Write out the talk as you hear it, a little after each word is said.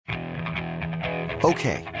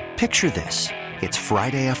Okay, picture this. It's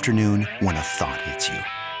Friday afternoon when a thought hits you.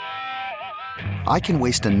 I can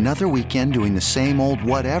waste another weekend doing the same old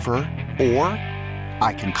whatever, or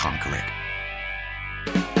I can conquer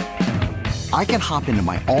it. I can hop into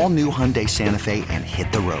my all-new Hyundai Santa Fe and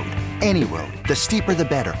hit the road. Any road. The steeper, the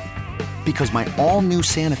better. Because my all-new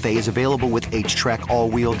Santa Fe is available with H-Track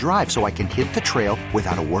all-wheel drive, so I can hit the trail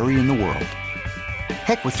without a worry in the world.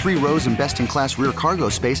 Heck, with 3 rows and best-in-class rear cargo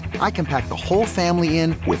space, I can pack the whole family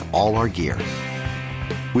in with all our gear.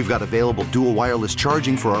 We've got available dual wireless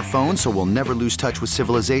charging for our phones, so we'll never lose touch with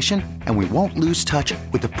civilization, and we won't lose touch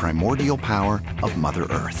with the primordial power of Mother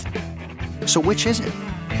Earth. So which is it?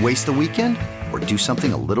 Waste the weekend or do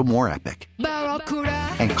something a little more epic?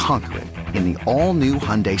 And conquer it in the all-new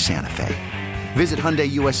Hyundai Santa Fe. Visit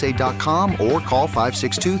HyundaiUSA.com or call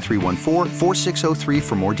 562-314-4603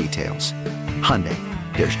 for more details. Hyundai,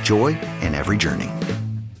 there's joy in every journey.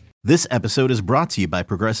 This episode is brought to you by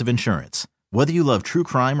Progressive Insurance. Whether you love true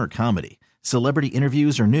crime or comedy, celebrity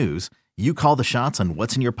interviews or news, you call the shots on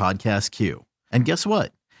what's in your podcast queue. And guess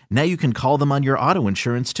what? Now you can call them on your auto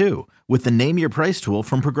insurance too with the Name Your Price tool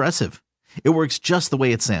from Progressive. It works just the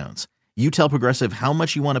way it sounds. You tell Progressive how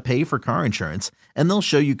much you want to pay for car insurance, and they'll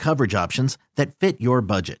show you coverage options that fit your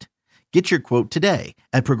budget. Get your quote today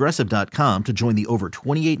at Progressive.com to join the over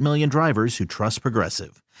 28 million drivers who trust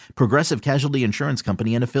Progressive. Progressive Casualty Insurance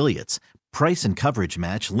Company and Affiliates. Price and coverage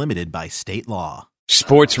match limited by state law.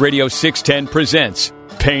 Sports Radio 610 presents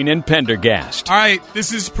Payne and Pendergast. All right,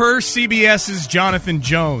 this is per CBS's Jonathan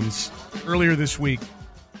Jones earlier this week.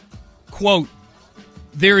 Quote,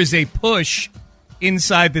 there is a push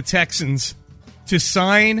inside the Texans to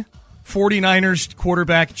sign 49ers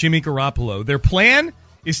quarterback Jimmy Garoppolo. Their plan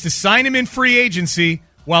is to sign him in free agency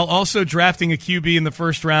while also drafting a QB in the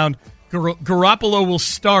first round. Garoppolo will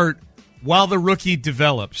start while the rookie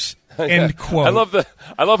develops. End quote. I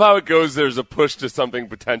love how it goes. There's a push to something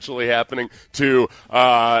potentially happening to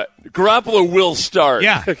Garoppolo will start.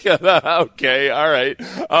 Yeah. Okay. All right.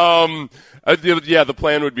 The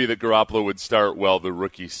plan would be that Garoppolo would start while the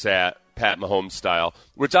rookie sat, Pat Mahomes style,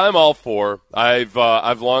 which I'm all for. I've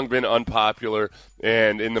long been unpopular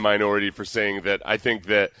and in the minority for saying that I think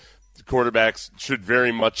that quarterbacks should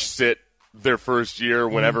very much sit their first year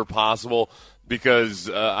whenever possible because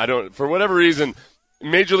for whatever reason,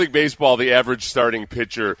 Major League Baseball, the average starting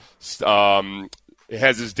pitcher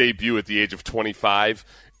has his debut at the age of 25.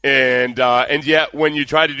 And yet, when you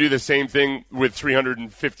try to do the same thing with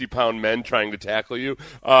 350-pound men trying to tackle you,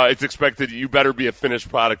 it's expected you better be a finished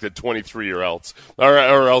product at 23 or else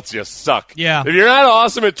you suck. Yeah. If you're not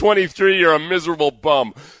awesome at 23, you're a miserable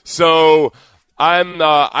bum. So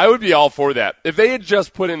I would be all for that. If they had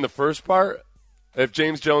just put in the first part, if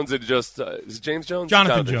James Jones had just is it James Jones?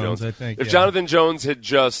 Jonathan Jones, I think. If Jonathan Jones had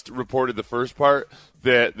just reported the first part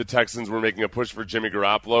that the Texans were making a push for Jimmy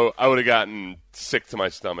Garoppolo, I would have gotten sick to my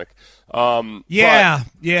stomach. Yeah.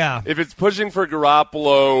 If it's pushing for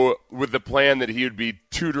Garoppolo with the plan that he would be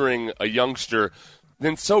tutoring a youngster,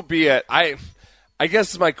 then so be it. I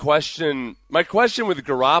guess my question with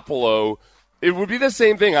Garoppolo, it would be the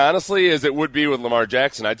same thing, honestly, as it would be with Lamar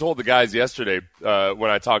Jackson. I told the guys yesterday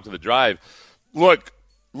when I talked to the drive, look,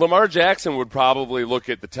 Lamar Jackson would probably look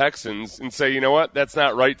at the Texans and say, you know what, that's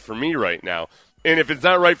not right for me right now. And if it's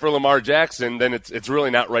not right for Lamar Jackson, then it's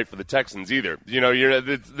really not right for the Texans either. You know,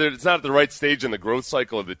 it's not at the right stage in the growth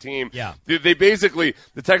cycle of the team. Yeah. They basically,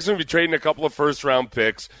 the Texans would be trading a couple of first-round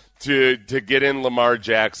picks to get in Lamar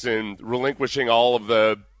Jackson, relinquishing all of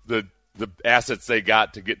the assets they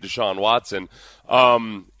got to get Deshaun Watson.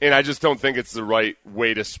 And I just don't think it's the right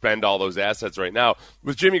way to spend all those assets right now.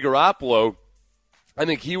 With Jimmy Garoppolo, I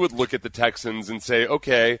think he would look at the Texans and say,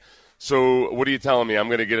 okay, so what are you telling me? I'm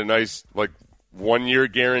going to get a nice, 1-year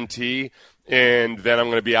guarantee, and then I'm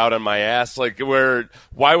going to be out on my ass?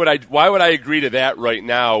 Why would I agree to that right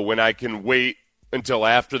now when I can wait until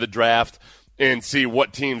after the draft and see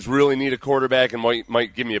what teams really need a quarterback and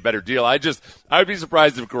might give me a better deal? I'd be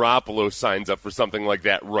surprised if Garoppolo signs up for something like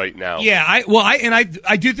that right now. Yeah,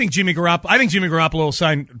 I do think Jimmy Garoppolo will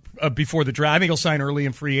sign before the draft. I think he'll sign early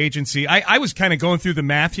in free agency. I was kind of going through the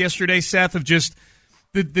math yesterday, Seth, of just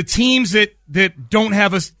the teams that don't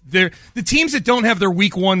have the teams that don't have their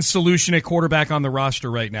week one solution at quarterback on the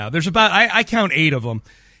roster right now. There's about I count 8 of them.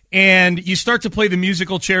 And you start to play the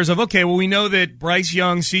musical chairs of, okay, well, we know that Bryce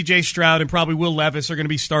Young, C.J. Stroud, and probably Will Levis are going to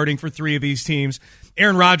be starting for 3 of these teams.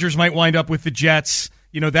 Aaron Rodgers might wind up with the Jets.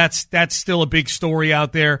 You know, that's still a big story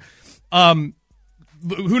out there.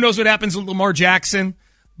 Who knows what happens with Lamar Jackson?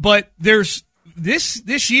 But there's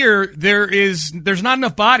this year there's not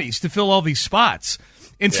enough bodies to fill all these spots.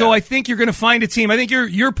 And so I think you're going to find a team. I think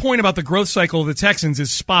your point about the growth cycle of the Texans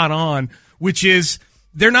is spot on, which is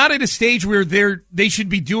they're not at a stage where they should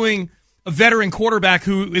be doing a veteran quarterback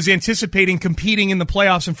who is anticipating competing in the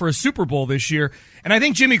playoffs and for a Super Bowl this year. And I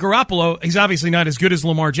think Jimmy Garoppolo, he's obviously not as good as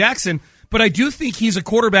Lamar Jackson, but I do think he's a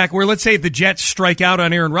quarterback where, let's say if the Jets strike out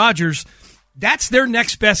on Aaron Rodgers, that's their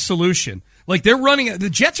next best solution. Like the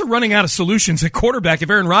Jets are running out of solutions at quarterback if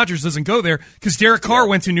Aaron Rodgers doesn't go there because Derek Carr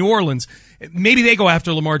went to New Orleans. Maybe they go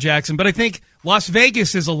after Lamar Jackson, but I think Las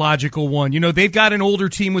Vegas is a logical one. They've got an older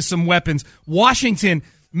team with some weapons. Washington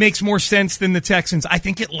makes more sense than the Texans. I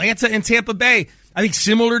think Atlanta and Tampa Bay, I think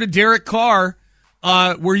similar to Derek Carr,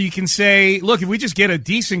 where you can say, look, if we just get a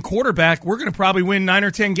decent quarterback, we're going to probably win 9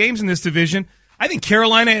 or 10 games in this division. I think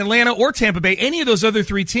Carolina, Atlanta, or Tampa Bay, any of those other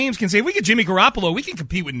three teams can say, if we get Jimmy Garoppolo, we can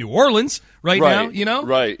compete with New Orleans right now,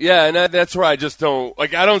 Right. Yeah, and that's where I just don't I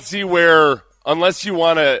don't see where unless you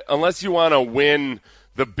want to win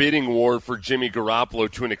the bidding war for Jimmy Garoppolo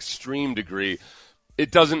to an extreme degree, it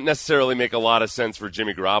doesn't necessarily make a lot of sense for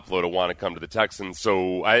Jimmy Garoppolo to want to come to the Texans.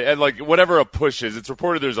 So I like whatever a push is. It's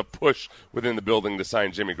reported there's a push within the building to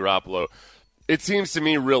sign Jimmy Garoppolo. It seems to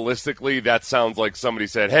me realistically that sounds like somebody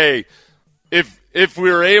said, hey, if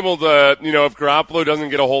we were able to, if Garoppolo doesn't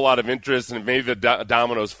get a whole lot of interest and maybe the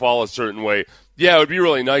dominoes fall a certain way, yeah, it would be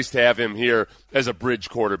really nice to have him here as a bridge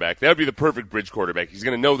quarterback. That would be the perfect bridge quarterback. He's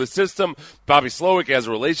going to know the system. Bobby Slowick has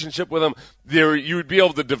a relationship with him. You would be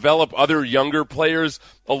able to develop other younger players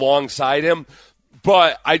alongside him.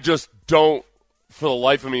 But I just don't, for the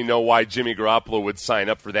life of me, know why Jimmy Garoppolo would sign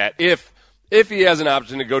up for that if he has an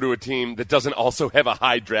option to go to a team that doesn't also have a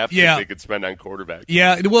high draft pick they could spend on quarterback.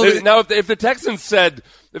 Yeah. Well, now, if the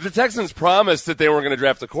Texans promised that they weren't going to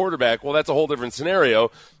draft a quarterback, well, that's a whole different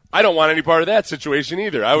scenario. I don't want any part of that situation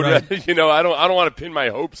either. I would, I don't want to pin my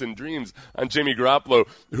hopes and dreams on Jimmy Garoppolo,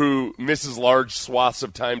 who misses large swaths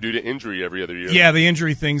of time due to injury every other year. Yeah, the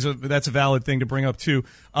injury things, that's a valid thing to bring up, too.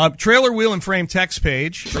 Trailer Wheel and Frame text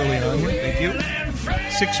page early on here. Thank you.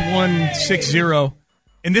 6160.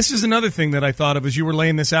 And this is another thing that I thought of as you were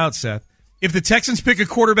laying this out, Seth. If the Texans pick a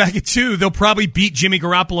quarterback at 2, they'll probably beat Jimmy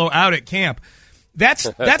Garoppolo out at camp. That's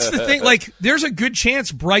the thing. Like, there's a good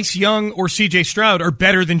chance Bryce Young or C.J. Stroud are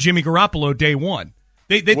better than Jimmy Garoppolo day one.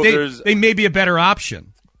 They may be a better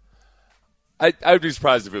option. I would be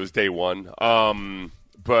surprised if it was day one.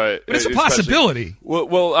 But it's a possibility.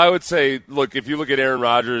 Well, I would say, look, if you look at Aaron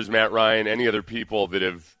Rodgers, Matt Ryan, any other people that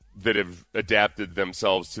have adapted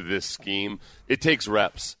themselves to this scheme, it takes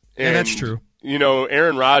reps. And that's true.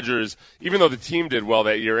 Aaron Rodgers, even though the team did well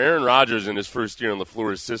that year, Aaron Rodgers in his first year in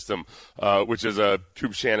LaFleur's system, which is a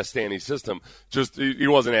Kubshanistani system, just he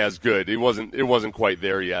wasn't as good. It wasn't quite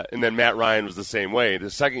there yet. And then Matt Ryan was the same way.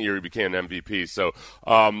 The second year he became an MVP. So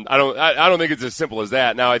I don't think it's as simple as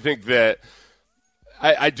that. Now I think that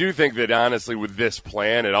I do think that honestly with this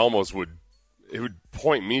plan it would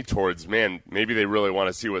point me towards, man, maybe they really want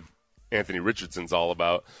to see what Anthony Richardson's all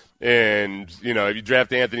about. And, if you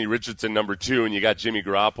draft Anthony Richardson number 2 and you got Jimmy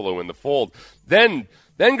Garoppolo in the fold, then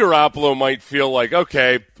Garoppolo might feel like,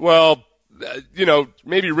 okay, well,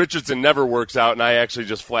 maybe Richardson never works out and I actually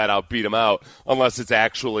just flat out beat him out unless it's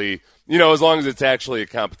actually, as long as it's actually a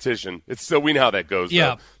competition. It's still, we know how that goes.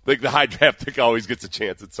 Yeah. Though. Like the high draft pick always gets a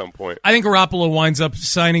chance at some point. I think Garoppolo winds up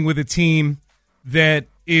signing with a team that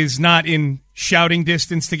is not in shouting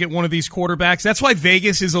distance to get one of these quarterbacks. That's why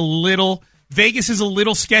Vegas is a little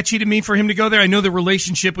sketchy to me for him to go there. I know the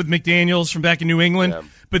relationship with McDaniels from back in New England,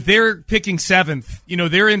 but they're picking 7th.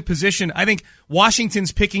 They're in position. I think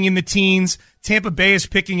Washington's picking in the teens. Tampa Bay is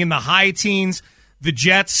picking in the high teens. The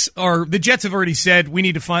Jets have already said we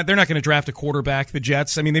need to find. They're not going to draft a quarterback. The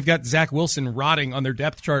Jets. I mean, they've got Zach Wilson rotting on their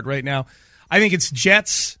depth chart right now. I think it's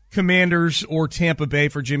Jets, Commanders, or Tampa Bay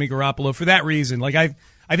for Jimmy Garoppolo for that reason. Like I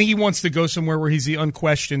think he wants to go somewhere where he's the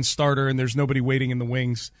unquestioned starter and there's nobody waiting in the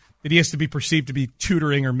wings that he has to be perceived to be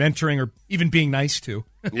tutoring or mentoring or even being nice to.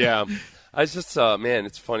 Yeah. I just, man,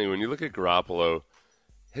 it's funny. When you look at Garoppolo,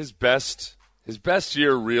 his best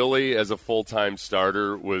year really as a full-time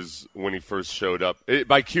starter was when he first showed up.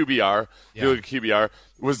 By QBR, if you look at QBR,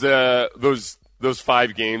 was those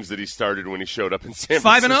 5 games that he started when he showed up in San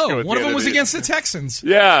Francisco. 5-0. One of them was against the Texans.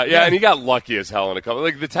 Yeah, and he got lucky as hell in a couple.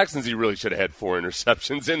 Like the Texans, he really should have had 4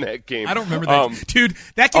 interceptions in that game. I don't remember that. Dude,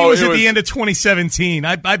 that game was at the end of 2017.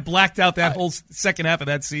 I blacked out that whole second half of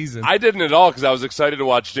that season. I didn't at all because I was excited to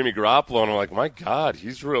watch Jimmy Garoppolo, and I'm like, my God,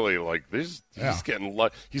 he's really like this. He's getting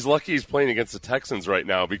lucky. He's lucky he's playing against the Texans right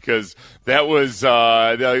now because that was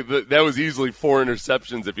easily 4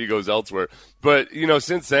 interceptions if he goes elsewhere. But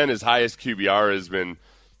since then, his highest QBR has been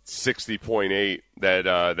 60.8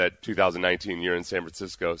 that 2019 year in San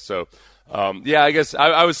Francisco. So I guess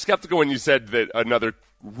I was skeptical when you said that another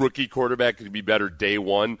rookie quarterback could be better day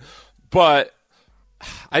one, but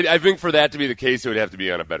I think for that to be the case, it would have to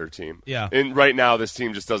be on a better team. Yeah. And right now, this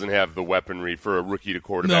team just doesn't have the weaponry for a rookie to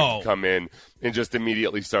quarterback to come in and just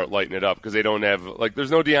immediately start lighting it up because they don't have there's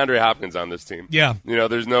no DeAndre Hopkins on this team. Yeah.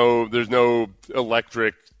 There's no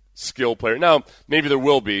electric skill player. Now maybe there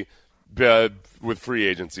will be with free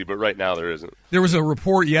agency, but right now there isn't. There was a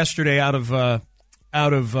report yesterday out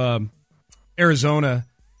of Arizona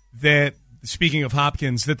that, speaking of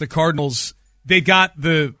Hopkins, that the Cardinals. They've got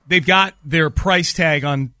their price tag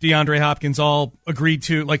on DeAndre Hopkins all agreed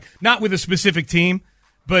to, not with a specific team,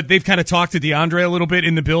 but they've kind of talked to DeAndre a little bit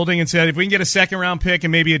in the building and said, if we can get a second-round pick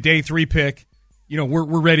and maybe a day 3 pick, we're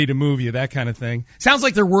ready to move you, that kind of thing. Sounds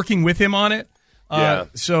like they're working with him on it.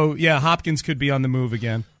 So, Hopkins could be on the move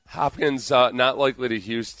again. Hopkins not likely to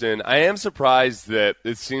Houston. I am surprised that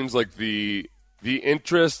it seems like the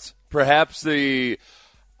interest, perhaps the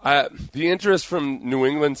interest from New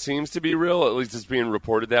England seems to be real. At least it's being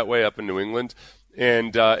reported that way up in New England.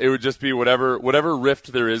 And it would just be whatever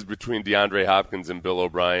rift there is between DeAndre Hopkins and Bill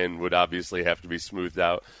O'Brien would obviously have to be smoothed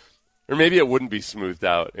out. Or maybe it wouldn't be smoothed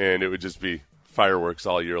out, and it would just be fireworks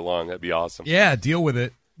all year long. That'd be awesome. Yeah, deal with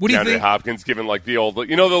it. What do you think? DeAndre Hopkins giving the old, the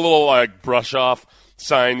little brush off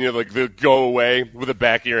sign, the go away with the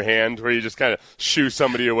back of your hand where you just kind of shoo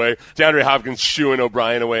somebody away. DeAndre Hopkins shooing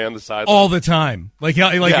O'Brien away on the sideline. All the time. Like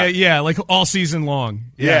all season long.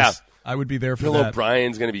 Yes. Yeah. I would be there for Bill that.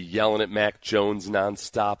 O'Brien's going to be yelling at Mac Jones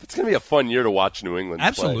nonstop. It's going to be a fun year to watch New England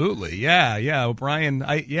Absolutely. play. Yeah. O'Brien,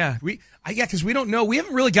 because we don't know. We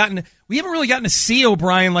haven't really gotten to see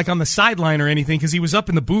O'Brien on the sideline or anything because he was up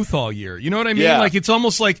in the booth all year. You know what I mean? Yeah. It's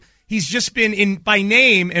almost like he's just been by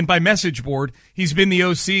name and by message board. He's been the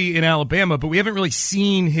OC in Alabama, but we haven't really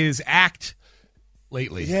seen his act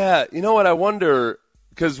lately. Yeah, you know what? I wonder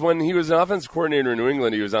because when he was an offensive coordinator in New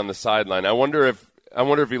England, he was on the sideline. I wonder if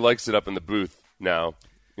he likes it up in the booth now.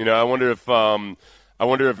 I wonder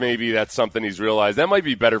if maybe that's something he's realized. That might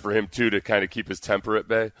be better for him too to kind of keep his temper at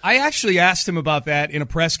bay. I actually asked him about that in a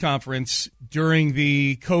press conference during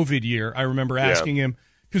the COVID year. I remember asking him.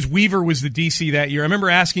 Because Weaver was the DC that year. I remember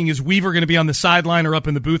asking, is Weaver going to be on the sideline or up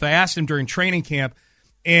in the booth? I asked him during training camp,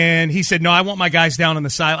 and he said, no, I want my guys down on the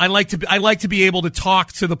side. I like to be able to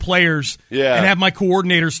talk to the players and have my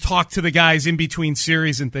coordinators talk to the guys in between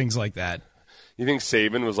series and things like that. You think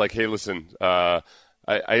Saban was like, hey, listen, I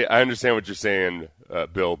understand what you're saying,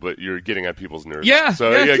 Bill, but you're getting on people's nerves. Yeah.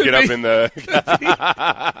 So you got to get up in the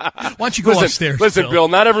Why don't you go upstairs? Listen, Bill,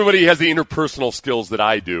 not everybody has the interpersonal skills that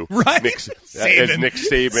I do. Right. As Nick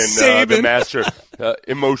Saban. The master.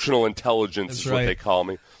 Emotional intelligence is what they call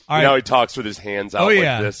me. Now he talks with his hands out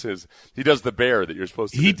like this. He does the bear that you're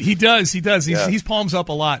supposed to do. He does. He's palms up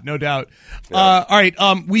a lot, no doubt. Yeah. All right.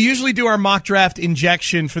 We usually do our mock draft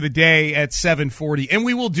injection for the day at 7:40, and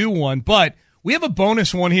we will do one, but we have a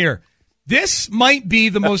bonus one here. This might be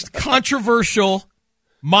the most controversial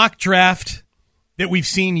mock draft that we've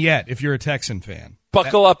seen yet, if you're a Texan fan.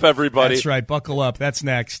 Buckle up, everybody. That's right. Buckle up. That's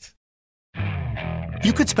next.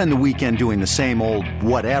 You could spend the weekend doing the same old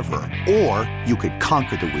whatever, or you could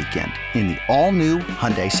conquer the weekend in the all-new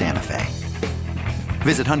Hyundai Santa Fe.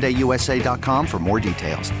 Visit HyundaiUSA.com for more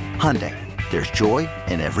details. Hyundai, there's joy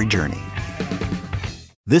in every journey.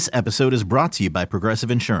 This episode is brought to you by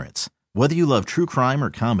Progressive Insurance. Whether you love true crime or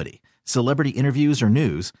comedy, celebrity interviews or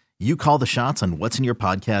news, you call the shots on what's in your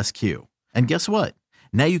podcast queue. And guess what?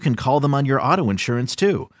 Now you can call them on your auto insurance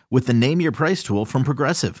too with the Name Your Price tool from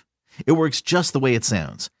Progressive. It works just the way it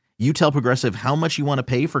sounds. You tell Progressive how much you want to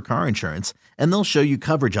pay for car insurance, and they'll show you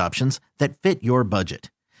coverage options that fit your budget.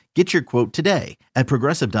 Get your quote today at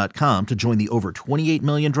Progressive.com to join the over 28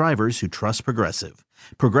 million drivers who trust Progressive.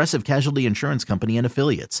 Progressive Casualty Insurance Company and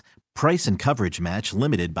Affiliates. Price and coverage match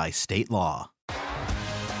limited by state law.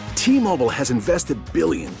 T-Mobile has invested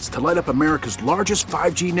billions to light up America's largest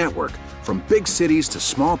 5G network, from big cities to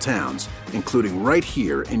small towns, including right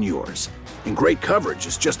here in yours. And great coverage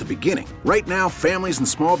is just the beginning. Right now, families and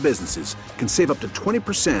small businesses can save up to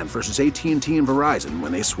 20% versus AT&T and Verizon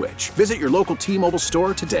when they switch. Visit your local T-Mobile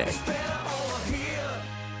store today.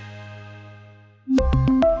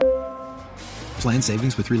 Plan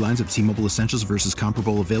savings with 3 lines of T-Mobile Essentials versus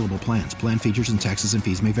comparable available plans. Plan features and taxes and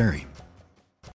fees may vary.